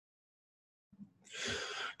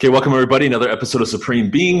Okay, welcome everybody. Another episode of Supreme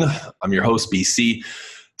Being. I'm your host, BC.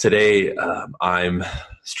 Today, I'm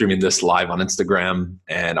streaming this live on Instagram,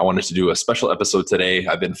 and I wanted to do a special episode today.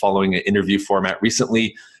 I've been following an interview format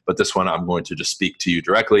recently, but this one I'm going to just speak to you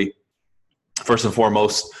directly. First and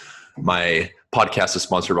foremost, my podcast is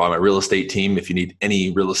sponsored by my real estate team. If you need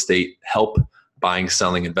any real estate help, buying,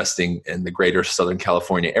 selling, investing in the greater Southern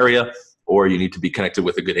California area, or you need to be connected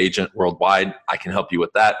with a good agent worldwide, I can help you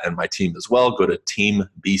with that and my team as well. Go to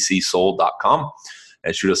teambcsold.com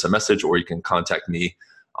and shoot us a message, or you can contact me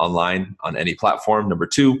online on any platform. Number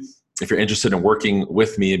two, if you're interested in working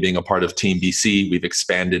with me and being a part of Team BC, we've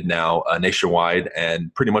expanded now nationwide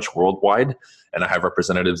and pretty much worldwide, and I have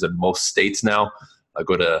representatives in most states now.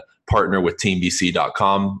 Go to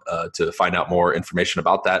partnerwithteambc.com to find out more information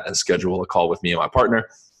about that and schedule a call with me and my partner.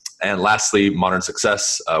 And lastly, Modern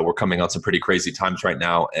Success. We're coming on some pretty crazy times right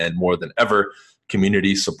now, and more than ever,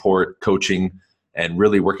 community support, coaching, and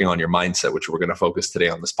really working on your mindset, which we're going to focus today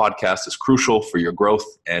on this podcast, is crucial for your growth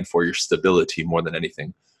and for your stability more than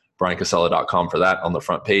anything. BrianCasella.com for that on the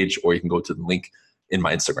front page, or you can go to the link in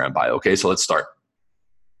my Instagram bio. Okay, so let's start.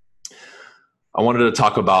 I wanted to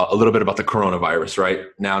talk about a little bit about the coronavirus, right?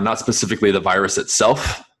 Now, not specifically the virus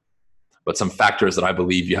itself, but some factors that I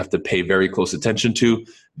believe you have to pay very close attention to,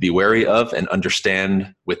 be wary of, and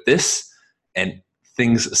understand with this and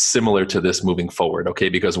things similar to this moving forward, okay?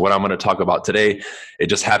 Because what I'm going to talk about today, it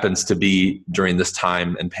just happens to be during this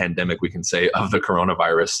time and pandemic, we can say, of the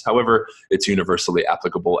coronavirus. However, it's universally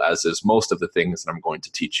applicable, as is most of the things that I'm going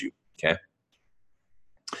to teach you, okay?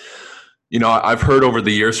 You know, I've heard over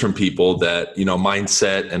the years from people that, you know,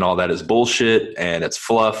 mindset and all that is bullshit and it's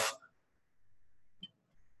fluff.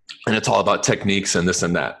 And it's all about techniques and this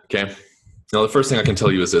and that, okay? Now, the first thing I can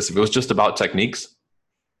tell you is this. If it was just about techniques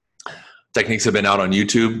have been out on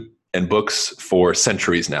YouTube and books for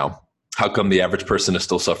centuries now. How come the average person is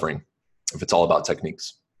still suffering if it's all about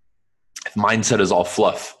techniques? If mindset is all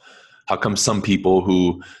fluff, how come some people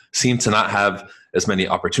who seem to not have as many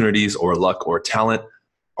opportunities or luck or talent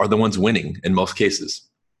are the ones winning in most cases?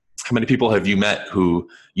 How many people have you met who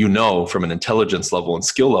you know from an intelligence level and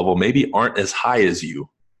skill level maybe aren't as high as you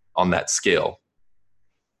on that scale,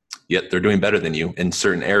 yet they're doing better than you in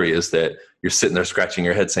certain areas that you're sitting there scratching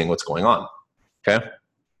your head saying, what's going on? Okay.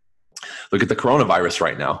 Look at the coronavirus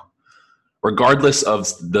right now. Regardless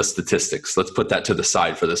of the statistics, let's put that to the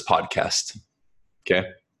side for this podcast. Okay.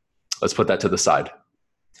 Let's put that to the side.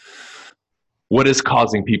 What is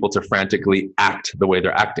causing people to frantically act the way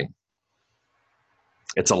they're acting?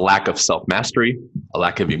 It's a lack of self-mastery, a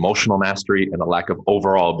lack of emotional mastery, and a lack of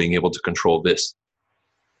overall being able to control this.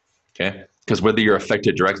 Okay, because whether you're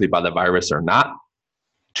affected directly by the virus or not,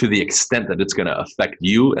 to the extent that it's going to affect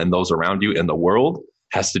you and those around you in the world,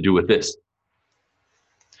 has to do with this.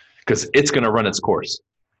 Because it's going to run its course.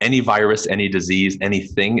 Any virus, any disease,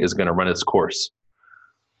 anything is going to run its course.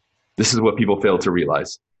 This is what people fail to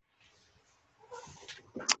realize.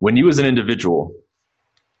 When you as an individual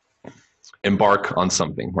embark on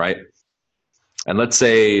something, right? And let's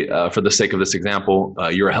say, for the sake of this example,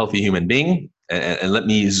 you're a healthy human being. And let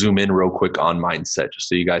me zoom in real quick on mindset, just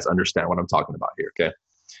so you guys understand what I'm talking about here, okay?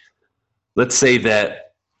 Let's say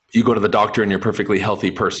that you go to the doctor and you're a perfectly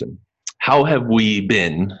healthy person. How have we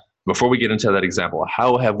been, before we get into that example,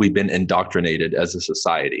 how have we been indoctrinated as a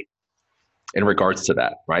society in regards to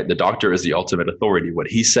that, right? The doctor is the ultimate authority. What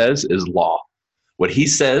he says is law. What he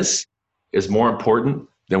says is more important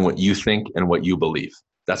than what you think and what you believe.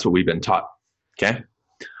 That's what we've been taught, okay?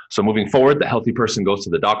 So moving forward, the healthy person goes to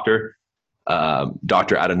the doctor.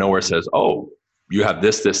 Doctor out of nowhere says, oh, you have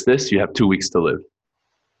this, you have 2 weeks to live.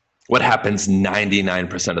 What happens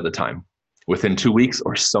 99% of the time? Within 2 weeks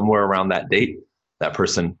or somewhere around that date, that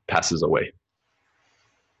person passes away.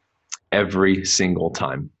 Every single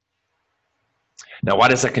time. Now, why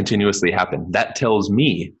does that continuously happen? That tells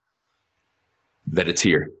me that it's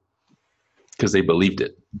here because they believed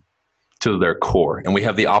it to their core. And we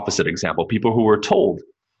have the opposite example. People who were told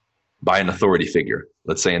by an authority figure,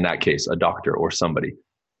 let's say in that case, a doctor or somebody,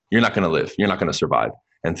 you're not going to live, you're not going to survive.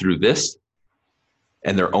 And through this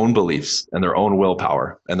and their own beliefs and their own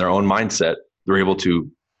willpower and their own mindset, they're able to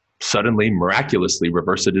suddenly, miraculously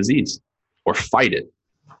reverse a disease or fight it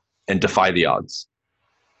and defy the odds.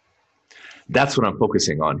 That's what I'm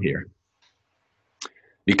focusing on here.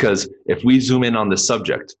 Because if we zoom in on this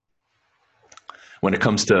subject, when it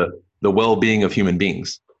comes to the well-being of human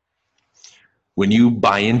beings, when you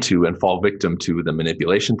buy into and fall victim to the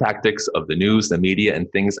manipulation tactics of the news, the media, and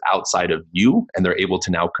things outside of you, and they're able to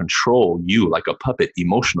now control you like a puppet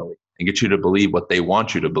emotionally and get you to believe what they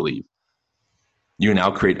want you to believe, you now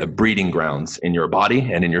create a breeding grounds in your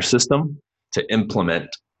body and in your system to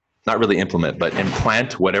not really implement, but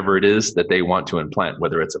implant whatever it is that they want to implant,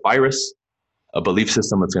 whether it's a virus, a belief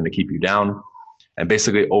system that's going to keep you down, and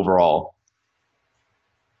basically overall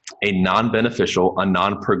a non-beneficial, a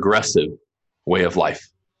non-progressive way of life.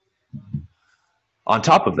 On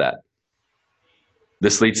top of that,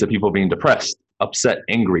 this leads to people being depressed, upset,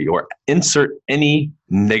 angry, or insert any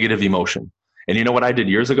negative emotion. And you know what I did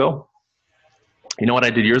years ago?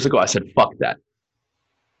 I said, fuck that.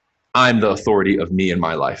 I'm the authority of me and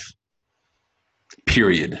my life,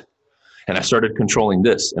 period. And I started controlling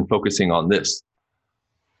this and focusing on this.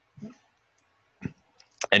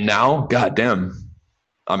 And now, goddamn,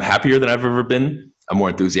 I'm happier than I've ever been. I'm more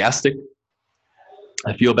enthusiastic.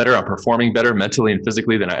 I feel better. I'm performing better mentally and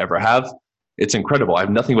physically than I ever have. It's incredible. I have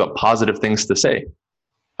nothing but positive things to say.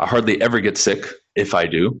 I hardly ever get sick. If I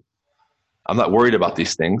do, I'm not worried about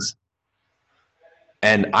these things.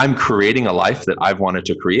 And I'm creating a life that I've wanted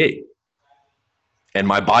to create. And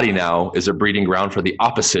my body now is a breeding ground for the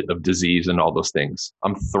opposite of disease and all those things.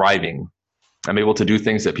 I'm thriving. I'm able to do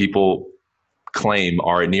things that people claim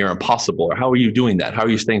are near impossible. Or how are you doing that? How are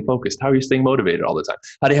you staying focused? How are you staying motivated all the time?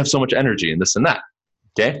 How do you have so much energy and this and that?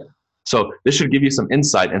 Okay. So this should give you some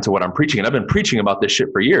insight into what I'm preaching. And I've been preaching about this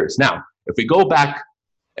shit for years. Now, if we go back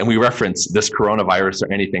and we reference this coronavirus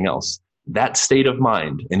or anything else, that state of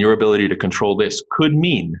mind and your ability to control this could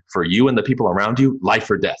mean for you and the people around you, life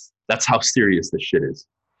or death. That's how serious this shit is.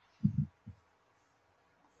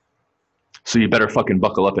 So you better fucking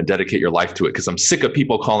buckle up and dedicate your life to it, because I'm sick of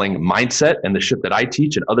people calling mindset and the shit that I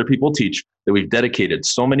teach and other people teach that we've dedicated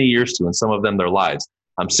so many years to, and some of them their lives.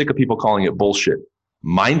 I'm sick of people calling it bullshit.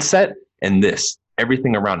 Mindset and this,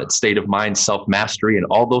 everything around it, state of mind, self-mastery, and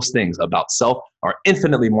all those things about self are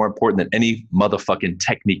infinitely more important than any motherfucking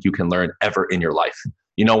technique you can learn ever in your life.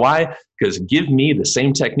 You know why? Because give me the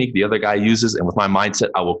same technique the other guy uses, and with my mindset,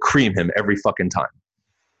 I will cream him every fucking time.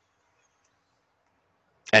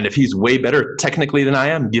 And if he's way better technically than I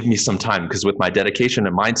am, give me some time, because with my dedication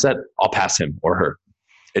and mindset, I'll pass him or her.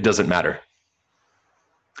 It doesn't matter.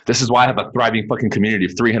 This is why I have a thriving fucking community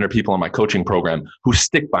of 300 people in my coaching program who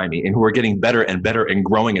stick by me and who are getting better and better and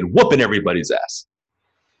growing and whooping everybody's ass.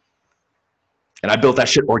 And I built that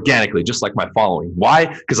shit organically, just like my following. Why?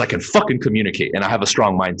 Because I can fucking communicate and I have a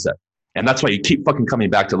strong mindset. And that's why you keep fucking coming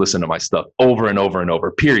back to listen to my stuff over and over and over,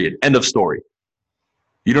 period. End of story.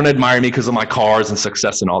 You don't admire me because of my cars and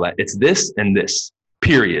success and all that. It's this and this,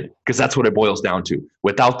 period. Because that's what it boils down to.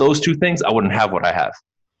 Without those two things, I wouldn't have what I have.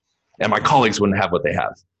 And my colleagues wouldn't have what they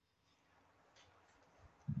have.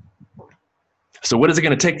 So what is it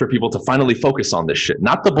going to take for people to finally focus on this shit?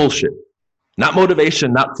 Not the bullshit, not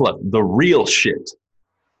motivation, not fluff, the real shit.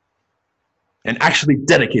 And actually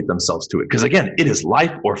dedicate themselves to it. Because again, it is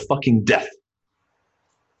life or fucking death.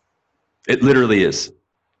 It literally is.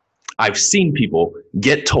 I've seen people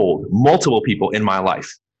get told, multiple people in my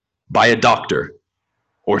life, by a doctor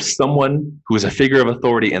or someone who is a figure of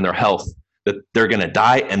authority in their health, that they're going to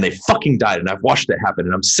die, and they fucking died. And I've watched it happen,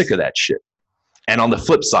 and I'm sick of that shit. And on the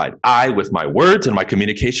flip side, I, with my words and my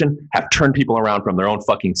communication, have turned people around from their own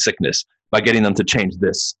fucking sickness by getting them to change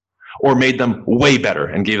this, or made them way better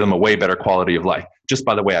and gave them a way better quality of life just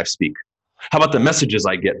by the way I speak. How about the messages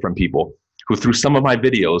I get from people who, through some of my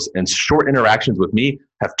videos and short interactions with me,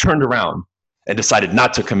 have turned around and decided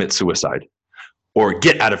not to commit suicide or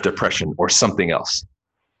get out of depression or something else?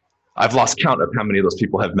 I've lost count of how many of those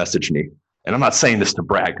people have messaged me. And I'm not saying this to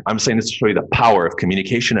brag. I'm saying this to show you the power of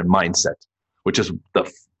communication and mindset, which is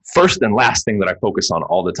the first and last thing that I focus on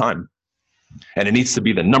all the time. And it needs to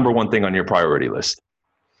be the number one thing on your priority list.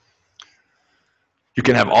 You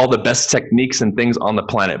can have all the best techniques and things on the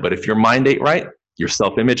planet, but if your mind ain't right, your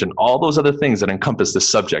self-image and all those other things that encompass this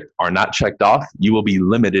subject are not checked off, you will be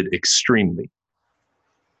limited extremely.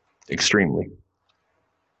 Extremely.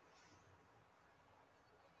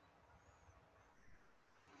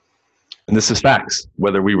 And this is facts,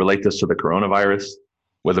 whether we relate this to the coronavirus,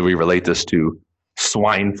 whether we relate this to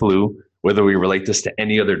swine flu, whether we relate this to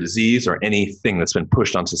any other disease or anything that's been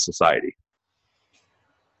pushed onto society.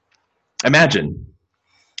 Imagine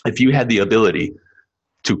if you had the ability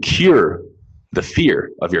to cure the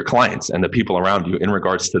fear of your clients and the people around you in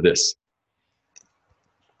regards to this.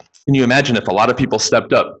 Can you imagine if a lot of people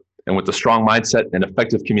stepped up and with a strong mindset and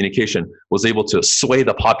effective communication was able to sway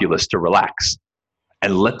the populace to relax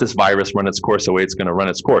and let this virus run its course the way it's going to run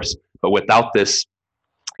its course, but without this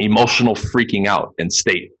emotional freaking out and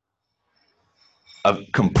state of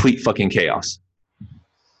complete fucking chaos?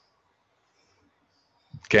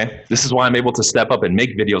 Okay, this is why I'm able to step up and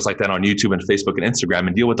make videos like that on YouTube and Facebook and Instagram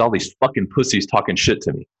and deal with all these fucking pussies talking shit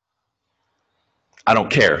to me. I don't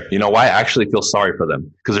care. You know why? I actually feel sorry for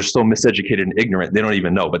them because they're so miseducated and ignorant. They don't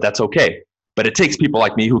even know, but that's okay. But it takes people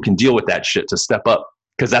like me who can deal with that shit to step up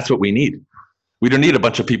because that's what we need. We don't need a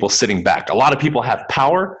bunch of people sitting back. A lot of people have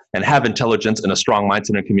power and have intelligence and a strong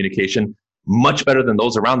mindset and communication much better than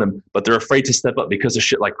those around them, but they're afraid to step up because of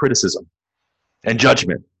shit like criticism and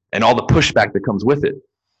judgment and all the pushback that comes with it.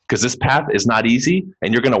 Because this path is not easy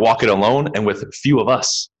and you're going to walk it alone and with few of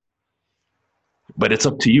us. But it's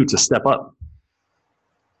up to you to step up.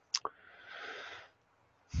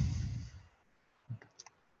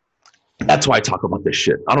 That's why I talk about this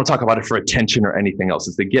shit. I don't talk about it for attention or anything else.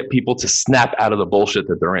 It's to get people to snap out of the bullshit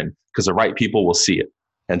that they're in because the right people will see it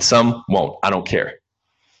and some won't. I don't care.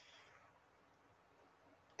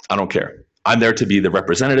 I don't care. I'm there to be the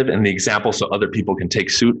representative and the example so other people can take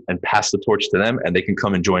suit and pass the torch to them and they can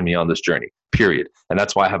come and join me on this journey, period. And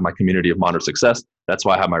that's why I have my community of modern success. That's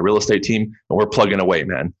why I have my real estate team and we're plugging away,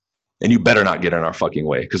 man. And you better not get in our fucking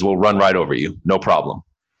way because we'll run right over you. No problem.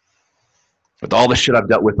 With all the shit I've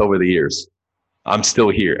dealt with over the years, I'm still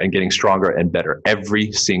here and getting stronger and better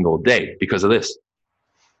every single day because of this.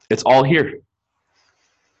 It's all here.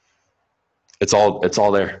 It's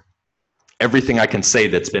all there. Everything I can say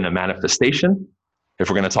that's been a manifestation, if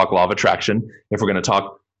we're going to talk law of attraction, if we're going to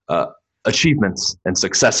talk achievements and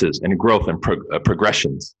successes and growth and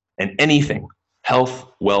progressions and anything,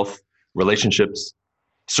 health, wealth, relationships,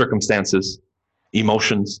 circumstances,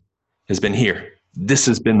 emotions, has been here. This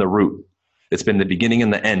has been the root. It's been the beginning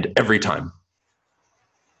and the end every time.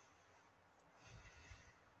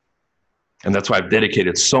 And that's why I've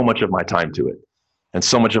dedicated so much of my time to it and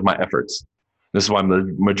so much of my efforts. This is why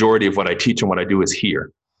the majority of what I teach and what I do is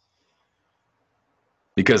here.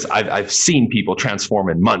 Because I've seen people transform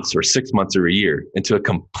in months or 6 months or a year into a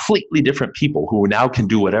completely different people who now can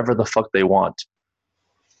do whatever the fuck they want.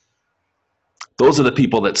 Those are the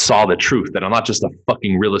people that saw the truth, that I'm not just a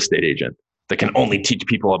fucking real estate agent that can only teach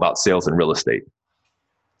people about sales and real estate.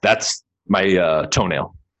 That's my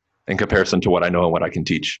toenail in comparison to what I know and what I can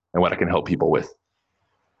teach and what I can help people with.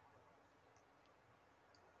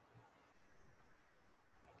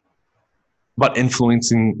 About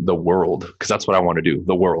influencing the world, because that's what I want to do,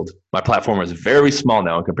 the world. My platform is very small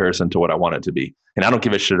now in comparison to what I want it to be. And I don't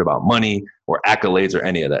give a shit about money or accolades or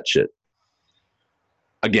any of that shit.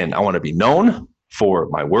 Again, I want to be known for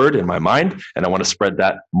my word and my mind, and I want to spread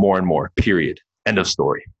that more and more, period. End of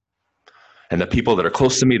story. And the people that are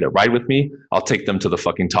close to me, that ride with me, I'll take them to the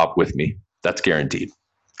fucking top with me. That's guaranteed,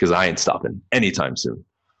 because I ain't stopping anytime soon.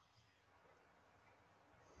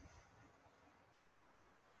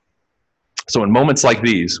 So in moments like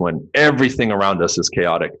these, when everything around us is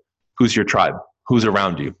chaotic, who's your tribe? Who's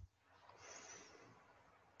around you?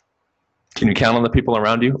 Can you count on the people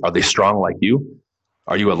around you? Are they strong like you?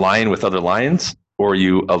 Are you a lion with other lions? Or are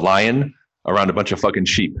you a lion around a bunch of fucking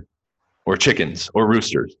sheep or chickens or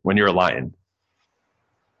roosters when you're a lion?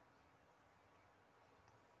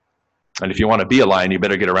 And if you want to be a lion, you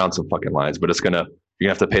better get around some fucking lions, but you're gonna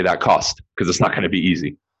have to pay that cost because it's not gonna be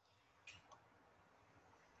easy.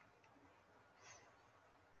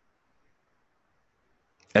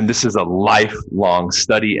 And this is a lifelong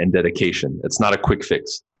study and dedication. It's not a quick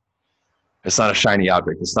fix. It's not a shiny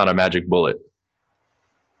object. It's not a magic bullet.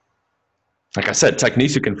 Like I said,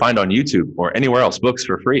 techniques you can find on YouTube or anywhere else, books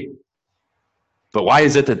for free. But why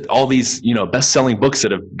is it that all these, best-selling books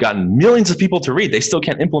that have gotten millions of people to read, they still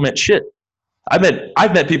can't implement shit? I've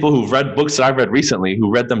met people who've read books that I've read recently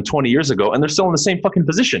who read them 20 years ago, and they're still in the same fucking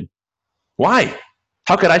position. Why?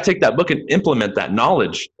 How could I take that book and implement that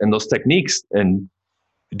knowledge and those techniques and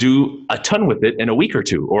do a ton with it in a week or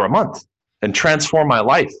two or a month and transform my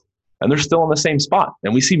life? And they're still in the same spot.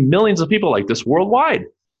 And we see millions of people like this worldwide.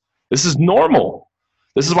 This is normal.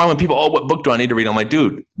 This is why when people, what book do I need to read? I'm like,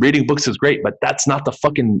 dude, reading books is great, but that's not the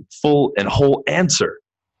fucking full and whole answer.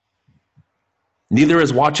 Neither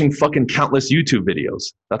is watching fucking countless YouTube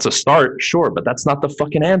videos. That's a start, sure, but that's not the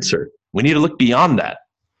fucking answer. We need to look beyond that.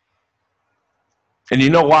 And you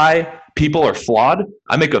know why people are flawed?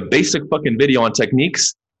 I make a basic fucking video on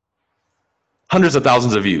techniques, hundreds of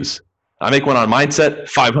thousands of views. I make one on mindset,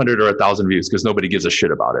 500 or 1,000 views because nobody gives a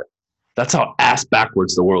shit about it. That's how ass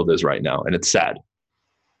backwards the world is right now, and it's sad.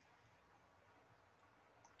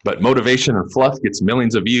 But motivation and fluff gets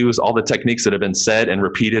millions of views. All the techniques that have been said and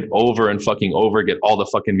repeated over and fucking over get all the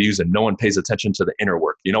fucking views, and no one pays attention to the inner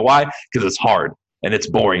work. You know why? Because it's hard and it's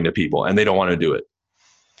boring to people, and they don't want to do it.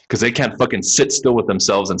 Because they can't fucking sit still with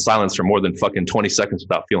themselves in silence for more than fucking 20 seconds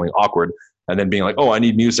without feeling awkward and then being like, oh, I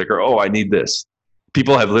need music, or oh, I need this.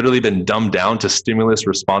 People have literally been dumbed down to stimulus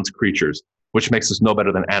response creatures, which makes us no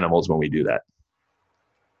better than animals when we do that.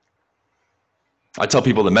 I tell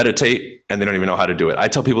people to meditate and they don't even know how to do it. I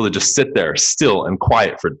tell people to just sit there still and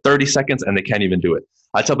quiet for 30 seconds and they can't even do it.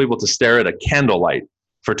 I tell people to stare at a candlelight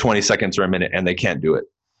for 20 seconds or a minute and they can't do it.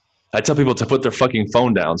 I tell people to put their fucking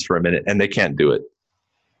phone down for a minute and they can't do it.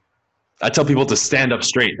 I tell people to stand up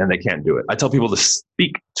straight and they can't do it. I tell people to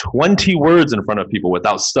speak 20 words in front of people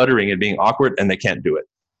without stuttering and being awkward and they can't do it.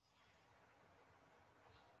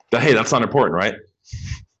 But hey, that's not important, right?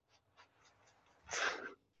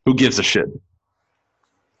 Who gives a shit?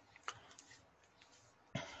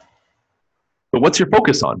 But what's your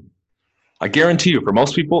focus on? I guarantee you, for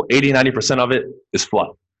most people, 80, 90% of it is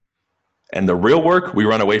fluff. And the real work we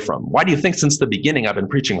run away from. Why do you think since the beginning I've been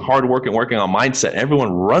preaching hard work and working on mindset?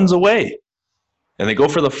 Everyone runs away and they go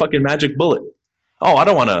for the fucking magic bullet. Oh, I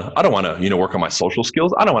don't want to, work on my social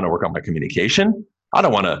skills. I don't want to work on my communication. I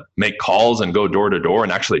don't want to make calls and go door to door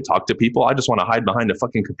and actually talk to people. I just want to hide behind a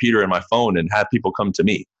fucking computer and my phone and have people come to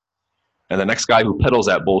me. And the next guy who peddles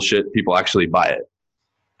that bullshit, people actually buy it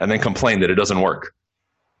and then complain that it doesn't work.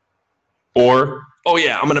 Or, oh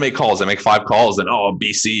yeah, I'm going to make calls. I make 5 calls and oh,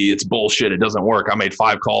 BC, it's bullshit. It doesn't work. I made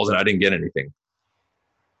 5 calls and I didn't get anything.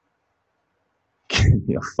 Give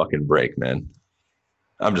me a fucking break, man.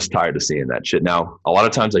 I'm just tired of seeing that shit. Now, a lot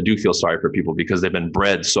of times I do feel sorry for people because they've been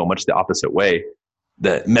bred so much the opposite way.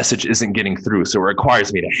 The message isn't getting through. So it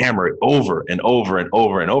requires me to hammer it over and over and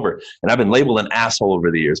over and over. And I've been labeled an asshole over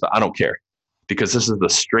the years, but I don't care because this is the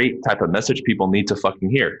straight type of message people need to fucking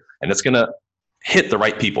hear. And it's going to hit the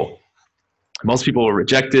right people. Most people will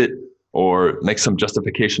reject it or make some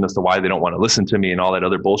justification as to why they don't want to listen to me and all that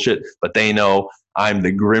other bullshit. But they know I'm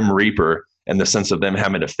the Grim Reaper in the sense of them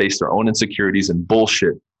having to face their own insecurities and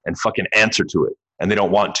bullshit and fucking answer to it. And they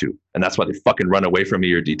don't want to. And that's why they fucking run away from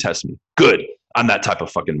me or detest me. Good. I'm that type of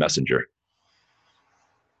fucking messenger.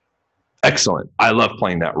 Excellent. I love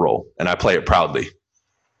playing that role and I play it proudly.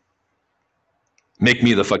 Make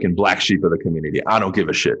me the fucking black sheep of the community. I don't give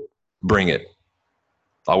a shit. Bring it.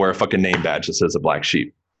 I'll wear a fucking name badge that says a black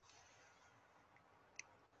sheep.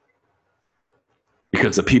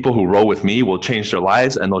 Because the people who roll with me will change their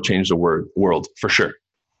lives and they'll change the world for sure.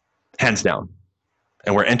 Hands down.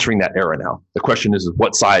 And we're entering that era now. The question is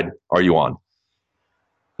what side are you on?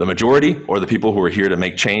 The majority or the people who are here to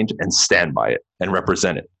make change and stand by it and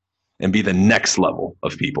represent it and be the next level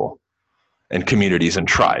of people and communities and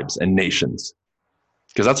tribes and nations?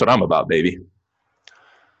 Because that's what I'm about, baby.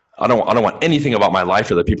 I don't want anything about my life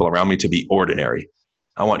or the people around me to be ordinary.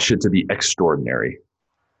 I want shit to be extraordinary.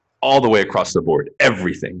 All the way across the board,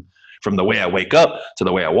 everything. From the way I wake up, to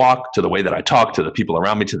the way I walk, to the way that I talk, to the people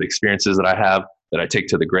around me, to the experiences that I have, that I take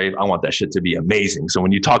to the grave. I want that shit to be amazing. So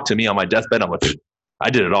when you talk to me on my deathbed, I'm like, I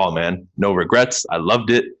did it all, man. No regrets. I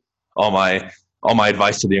loved it. All my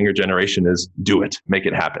advice to the younger generation is do it, make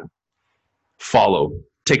it happen. Follow,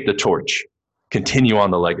 take the torch, continue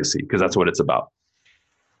on the legacy, because that's what it's about.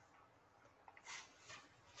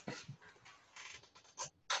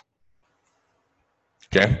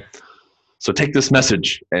 Okay, so take this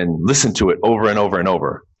message and listen to it over and over and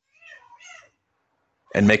over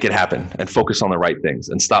and make it happen and focus on the right things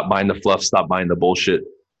and stop buying the fluff, stop buying the bullshit.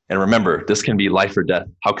 And remember, this can be life or death.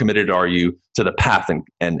 How committed are you to the path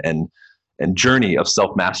and journey of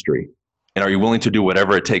self-mastery? And are you willing to do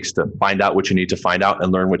whatever it takes to find out what you need to find out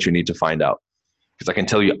and learn what you need to find out? Because I can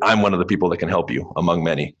tell you, I'm one of the people that can help you among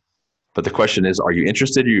many. But the question is, are you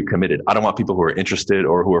interested or are you committed? I don't want people who are interested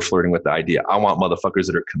or who are flirting with the idea. I want motherfuckers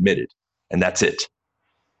that are committed, and that's it.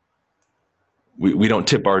 We don't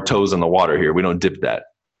tip our toes in the water here. We don't dip that.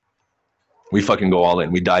 We fucking go all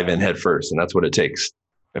in. We dive in head first, and that's what it takes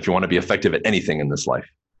if you want to be effective at anything in this life.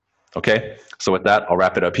 Okay? So with that, I'll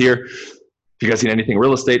wrap it up here. If you guys need anything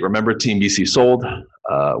real estate, remember Team BC Sold,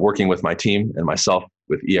 working with my team and myself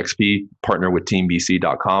with EXP, partner with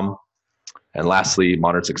teambc.com. And lastly,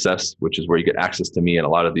 Modern Success, which is where you get access to me and a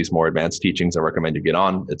lot of these more advanced teachings I recommend you get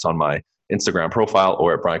on. It's on my Instagram profile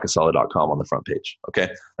or at briancasella.com on the front page. Okay,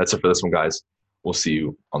 that's it for this one, guys. We'll see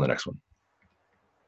you on the next one.